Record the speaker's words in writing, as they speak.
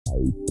Now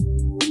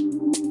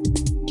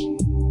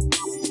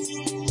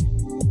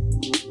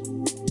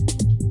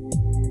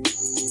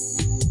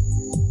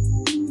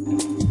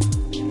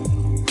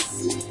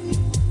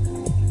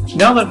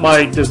that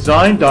my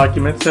design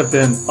documents have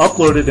been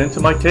uploaded into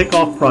my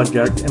takeoff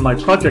project and my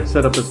project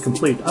setup is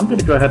complete, I'm going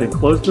to go ahead and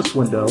close this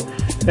window.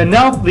 And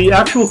now the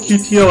actual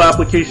QTO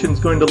application is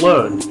going to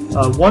load.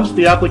 Once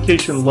the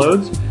application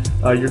loads,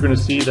 you're going to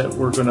see that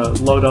we're going to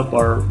load up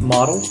our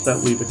model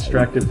that we've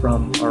extracted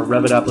from our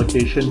Revit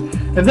application.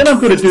 And then I'm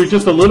going to do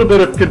just a little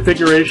bit of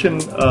configuration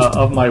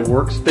of my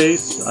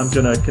workspace. I'm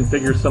going to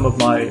configure some of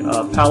my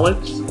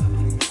palettes.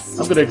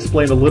 I'm going to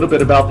explain a little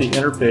bit about the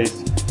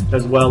interface,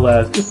 as well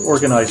as just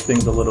organize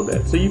things a little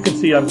bit. So you can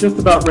see I'm just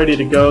about ready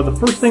to go. The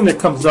first thing that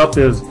comes up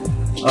is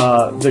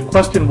the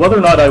question whether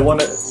or not I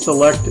want to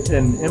select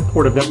an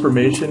import of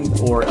information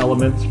or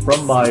elements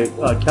from my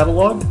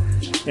catalog.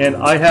 And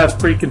I have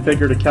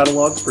pre-configured a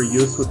catalog for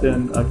use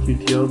within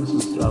QTO.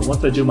 This is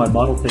once I do my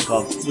model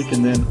takeoff, we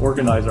can then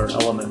organize our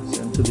elements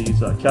into these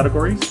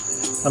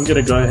categories. I'm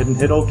going to go ahead and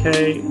hit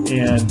OK,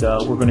 and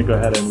we're going to go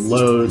ahead and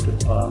load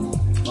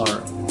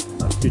our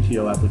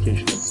QTO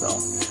application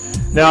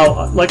itself.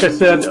 Now, like I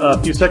said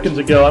a few seconds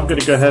ago, I'm going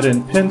to go ahead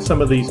and pin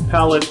some of these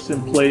palettes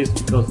in place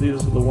because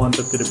these are the ones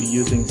I'm going to be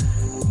using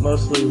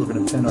mostly. We're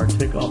going to pin our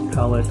takeoff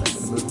palette. I'm going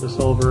to move this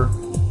over.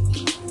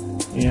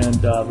 And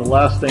the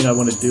last thing I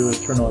want to do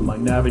is turn on my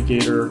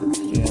navigator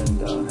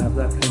and have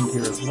that pinned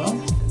here as well.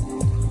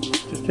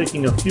 Just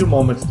taking a few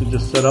moments to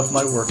just set up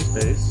my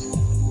workspace.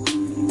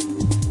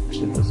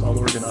 Get this all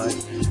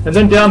organized. And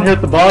then down here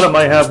at the bottom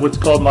I have what's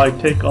called my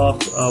takeoff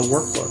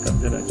workbook. I'm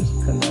going to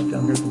just pin that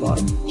down here at the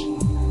bottom.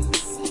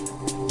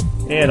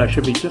 And I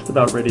should be just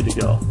about ready to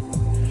go.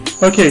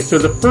 Okay, so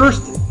the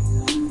first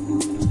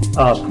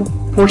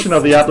portion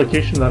of the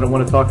application that I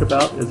want to talk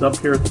about is up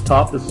here at the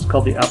top. This is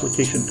called the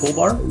application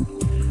toolbar.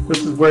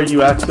 This is where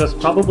you access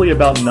probably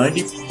about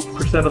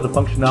 90% of the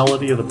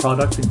functionality of the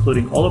product,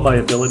 including all of my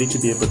ability to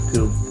be able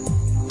to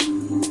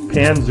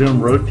pan, zoom,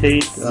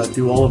 rotate,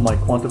 do all of my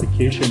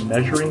quantification,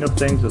 measuring of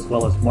things, as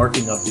well as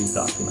marking up these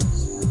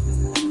documents.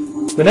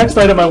 The next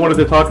item I wanted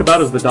to talk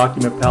about is the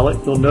document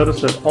palette. You'll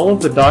notice that all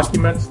of the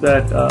documents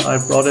that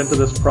I've brought into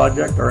this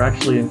project are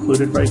actually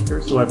included right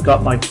here. So I've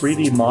got my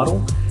 3D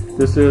model.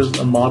 This is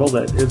a model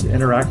that is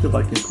interactive.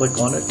 I can click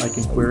on it, I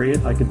can query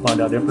it, I can find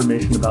out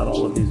information about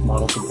all of these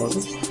model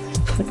components.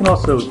 I can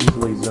also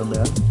easily zoom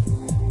in,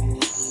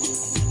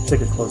 take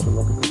a closer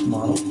look at this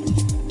model.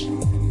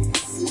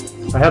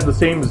 I have the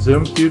same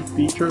zoom cube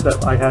feature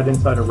that I had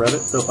inside of Revit,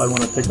 so if I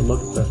want to take a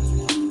look at the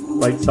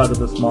right side of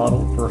this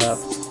model,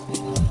 perhaps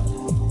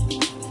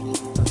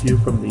view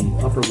from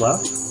the upper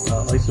left,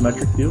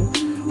 isometric view.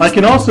 I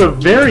can also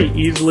very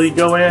easily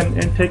go in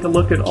and take a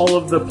look at all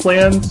of the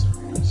plans,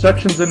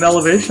 sections, and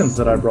elevations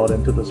that I brought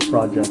into this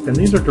project. And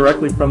these are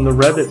directly from the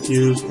Revit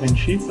views and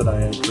sheets that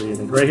I had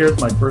created. Right here is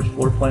my first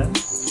floor plan.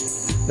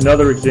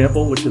 Another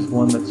example, which is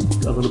one that's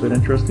a little bit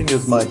interesting,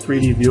 is my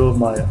 3D view of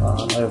my,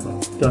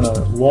 I've done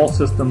a wall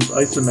systems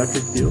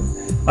isometric view.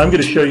 I'm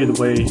going to show you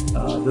the way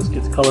this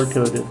gets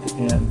color-coded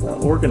and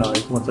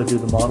organized once I do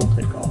the model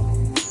takeoff.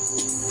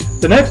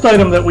 The next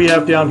item that we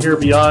have down here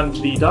beyond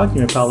the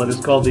document palette is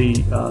called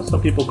the,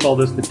 some people call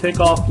this the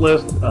takeoff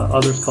list,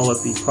 others call it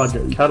the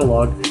project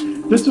catalog.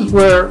 This is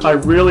where I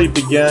really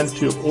began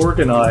to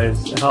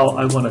organize how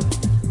I want to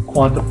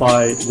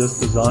quantify this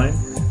design.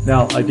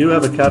 Now, I do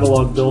have a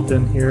catalog built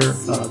in here.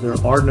 There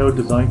are no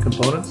design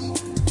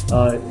components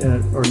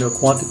or no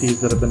quantities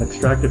that have been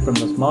extracted from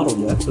this model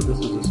yet, so this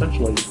is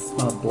essentially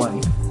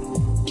blank.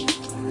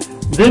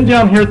 Then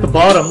down here at the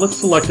bottom, let's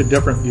select a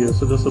different view,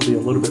 so this will be a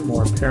little bit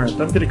more apparent.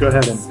 I'm going to go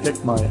ahead and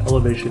pick my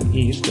elevation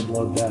east and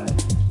load that.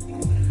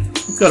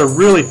 We've got a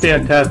really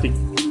fantastic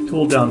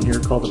tool down here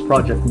called the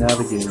Project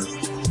Navigator.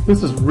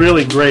 This is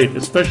really great,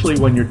 especially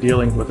when you're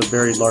dealing with a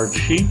very large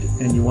sheet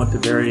and you want to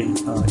very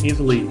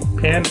easily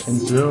pan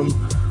and zoom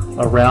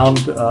around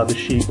the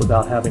sheet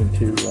without having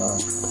to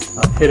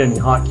hit any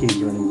hotkeys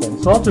or anything.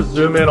 So I'll just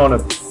zoom in on a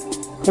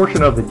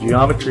portion of the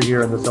geometry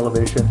here in this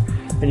elevation.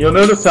 And you'll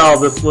notice how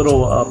this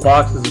little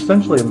box is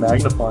essentially a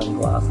magnifying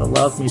glass. It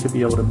allows me to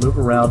be able to move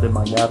around in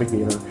my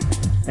navigator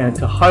and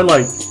to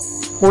highlight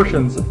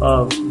portions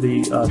of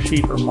the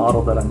sheet or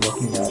model that I'm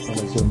looking at in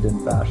a zoomed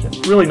in fashion.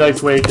 It's a really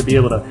nice way to be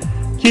able to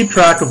keep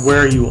track of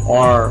where you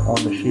are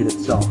on the sheet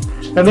itself.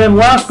 And then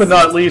last but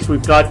not least,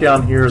 we've got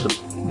down here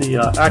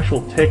the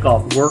actual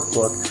takeoff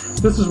workbook.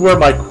 This is where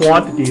my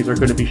quantities are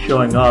going to be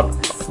showing up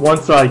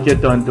once I get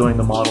done doing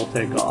the model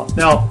takeoff.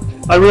 Now,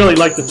 I really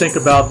like to think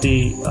about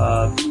the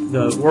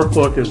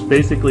workbook as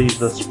basically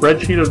the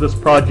spreadsheet of this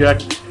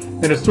project,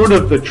 and it's sort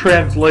of the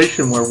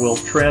translation where we'll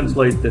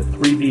translate the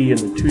 3D and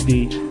the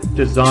 2D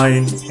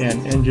design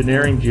and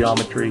engineering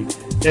geometry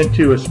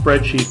into a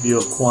spreadsheet view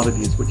of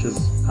quantities, which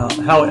is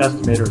how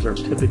estimators are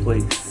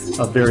typically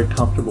very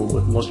comfortable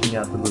with looking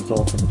at the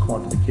results of the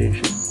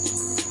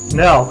quantification.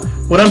 Now,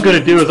 what I'm going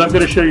to do is I'm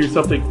going to show you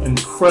something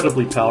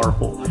incredibly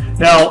powerful.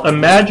 Now,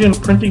 imagine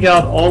printing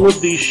out all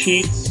of these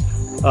sheets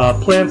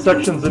plan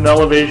sections and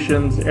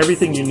elevations,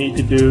 everything you need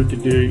to do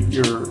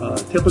your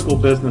typical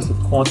business of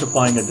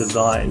quantifying a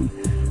design.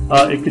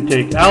 It could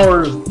take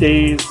hours,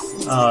 days,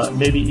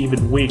 maybe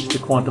even weeks to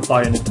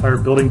quantify an entire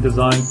building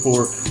design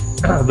for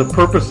the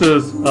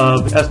purposes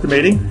of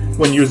estimating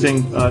when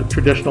using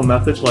traditional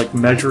methods like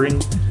measuring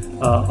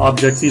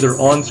objects either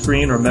on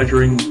screen or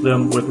measuring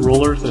them with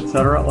rulers,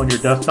 etc. on your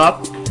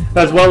desktop,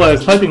 as well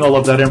as typing all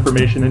of that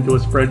information into a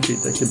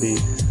spreadsheet that can be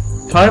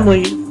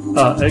timely,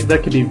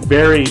 that can be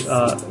very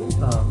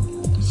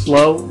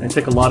slow and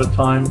take a lot of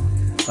time,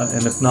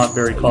 and it's not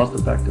very cost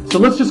effective. So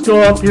let's just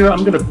go up here.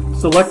 I'm going to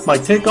select my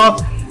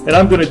takeoff, and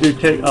I'm going to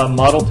do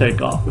model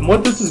takeoff. And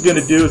what this is going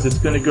to do is it's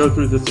going to go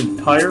through this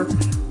entire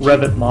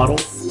Revit model.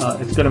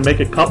 It's going to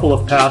make a couple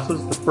of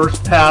passes. The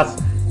first pass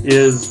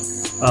is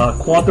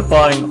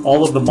quantifying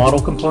all of the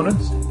model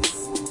components.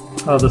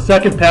 The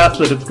second pass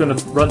that it's going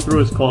to run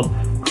through is called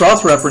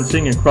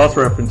cross-referencing, and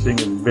cross-referencing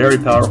is very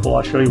powerful.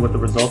 I'll show you what the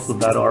results of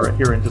that are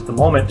here in just a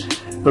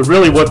moment. But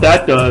really what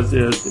that does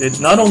is it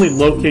not only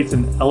locates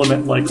an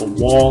element like a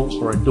wall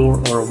or a door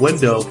or a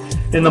window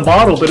in the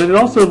model, but it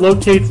also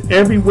locates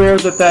everywhere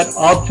that that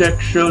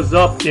object shows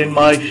up in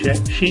my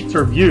sheets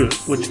or views,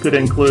 which could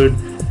include,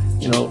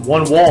 you know,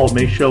 one wall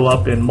may show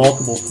up in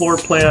multiple floor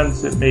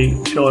plans, it may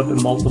show up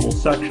in multiple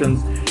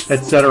sections,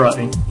 etc.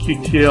 And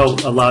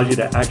QTO allows you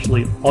to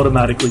actually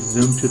automatically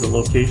zoom to the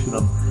location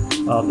of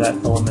that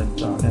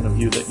element in a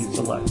view that you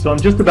select. So I'm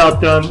just about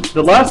done.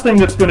 The last thing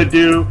that's going to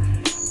do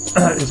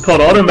is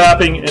called auto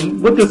mapping,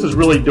 and what this is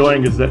really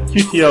doing is that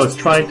QTO is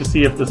trying to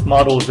see if this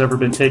model has ever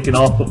been taken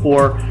off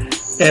before,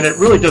 and it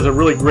really does a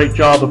really great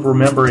job of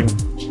remembering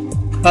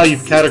how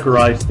you've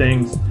categorized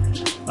things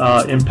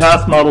in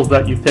past models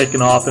that you've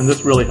taken off, and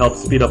this really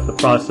helps speed up the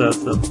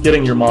process of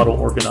getting your model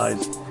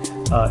organized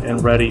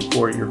and ready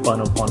for your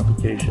final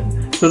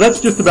quantification. So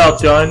that's just about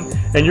done,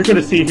 and you're going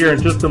to see here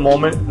in just a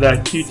moment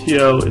that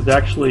QTO is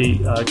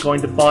actually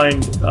going to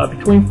find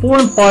between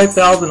 4,000 and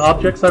 5,000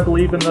 objects, I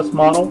believe, in this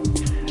model,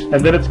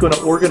 and then it's going to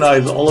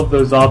organize all of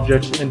those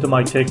objects into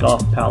my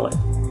takeoff palette.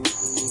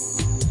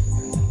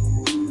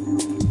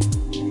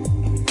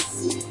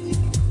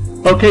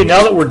 Okay,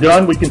 now that we're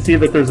done, we can see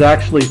that there's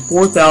actually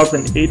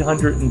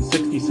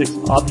 4,866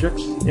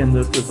 objects in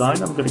this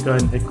design. I'm going to go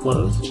ahead and hit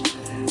close.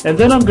 And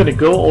then I'm going to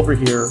go over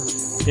here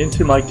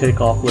into my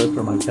takeoff list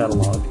or my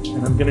catalog,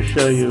 and I'm going to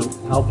show you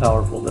how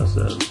powerful this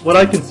is. What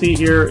I can see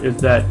here is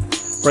that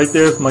right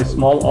there's my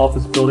small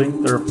office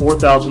building. There are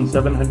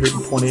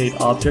 4,728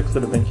 objects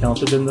that have been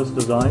counted in this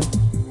design.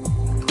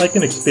 I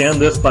can expand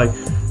this by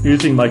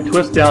using my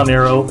twist down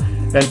arrow.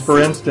 And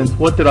for instance,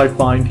 what did I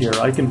find here?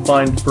 I can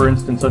find, for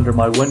instance, under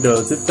my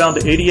windows, it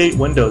found 88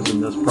 windows in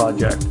this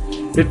project.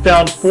 It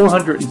found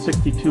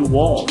 462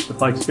 walls.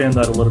 If I expand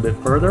that a little bit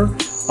further,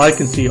 I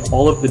can see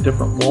all of the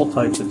different wall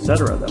types,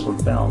 etc. that were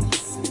found.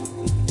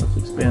 Let's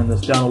expand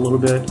this down a little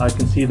bit. I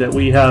can see that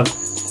we have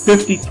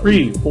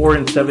 53 4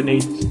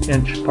 7/8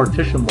 inch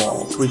partition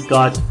walls. We've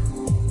got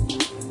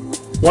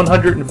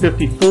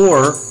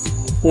 154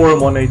 4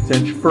 1/8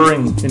 inch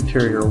furring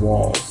interior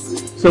walls.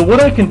 So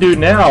what I can do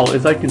now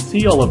is I can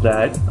see all of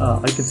that.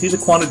 I can see the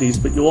quantities,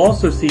 but you'll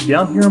also see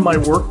down here in my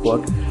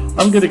workbook,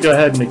 I'm going to go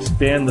ahead and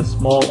expand the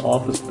small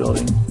office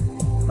building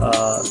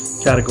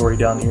category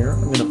down here.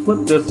 I'm going to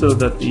flip this so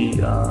that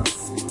the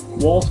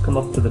walls come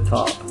up to the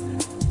top.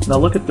 Now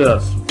look at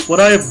this. What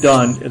I have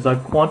done is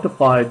I've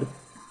quantified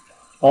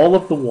all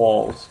of the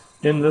walls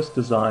in this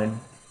design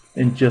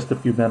in just a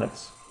few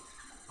minutes.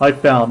 I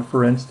found,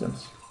 for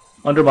instance,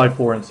 under my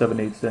 4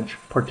 7/8 inch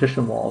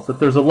partition walls, that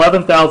there's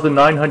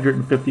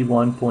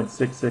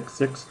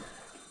 11,951.666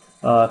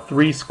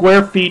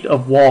 square feet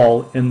of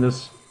wall in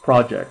this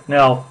project.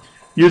 Now,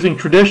 using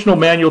traditional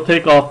manual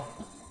takeoff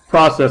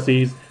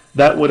processes,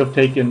 that would have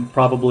taken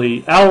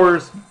probably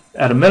hours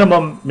at a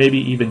minimum, maybe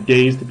even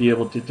days, to be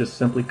able to just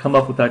simply come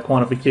up with that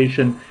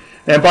quantification.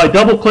 And by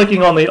double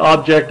clicking on the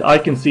object, I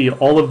can see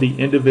all of the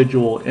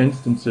individual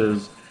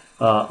instances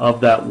of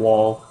that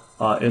wall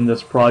in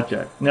this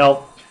project.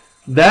 Now,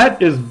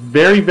 that is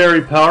very,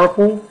 very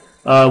powerful.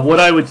 What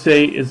I would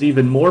say is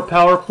even more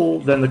powerful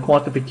than the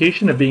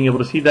quantification of being able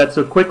to see that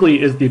so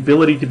quickly is the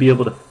ability to be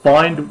able to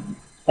find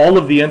all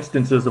of the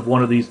instances of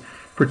one of these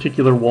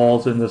particular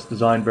walls in this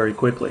design very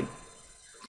quickly.